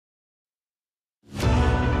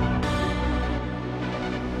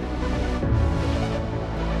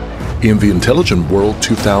In the Intelligent World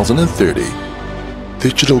 2030,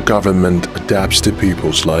 digital government adapts to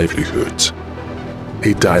people's livelihoods.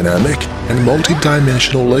 A dynamic and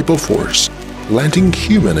multi-dimensional labor force, blending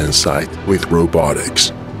human insight with robotics,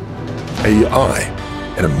 AI,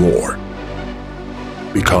 and more,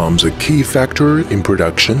 becomes a key factor in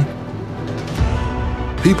production.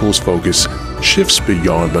 People's focus shifts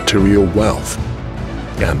beyond material wealth,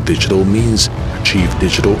 and digital means achieve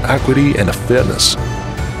digital equity and fairness,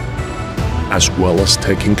 as well as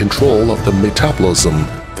taking control of the metabolism,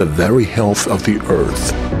 the very health of the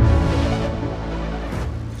earth.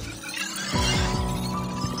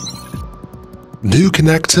 New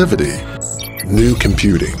connectivity, new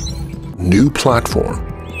computing, new platform,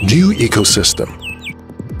 new ecosystem.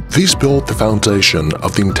 These build the foundation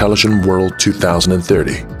of the Intelligent World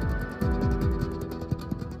 2030.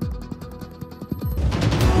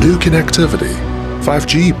 New connectivity,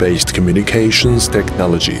 5G-based communications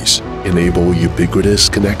technologies enable ubiquitous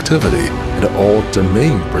connectivity and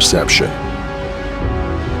all-domain perception.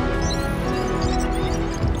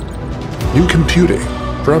 New computing,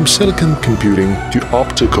 from silicon computing to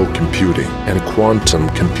optical computing and quantum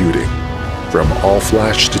computing, from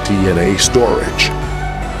all-flash to DNA storage.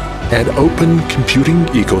 An open computing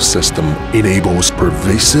ecosystem enables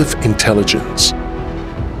pervasive intelligence.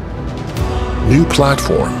 New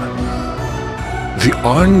platform, the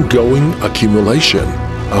ongoing accumulation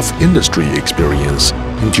of industry experience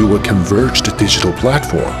into a converged digital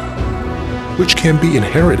platform, which can be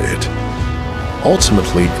inherited,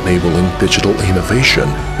 ultimately enabling digital innovation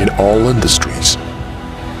in all industries.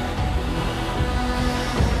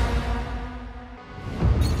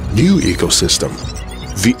 New ecosystem.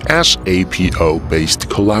 The SAPO-based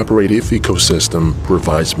collaborative ecosystem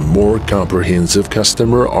provides more comprehensive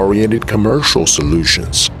customer-oriented commercial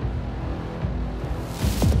solutions.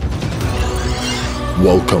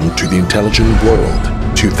 Welcome to the Intelligent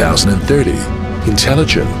World 2030,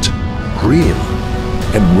 intelligent, green,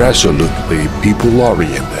 and resolutely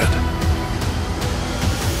people-oriented.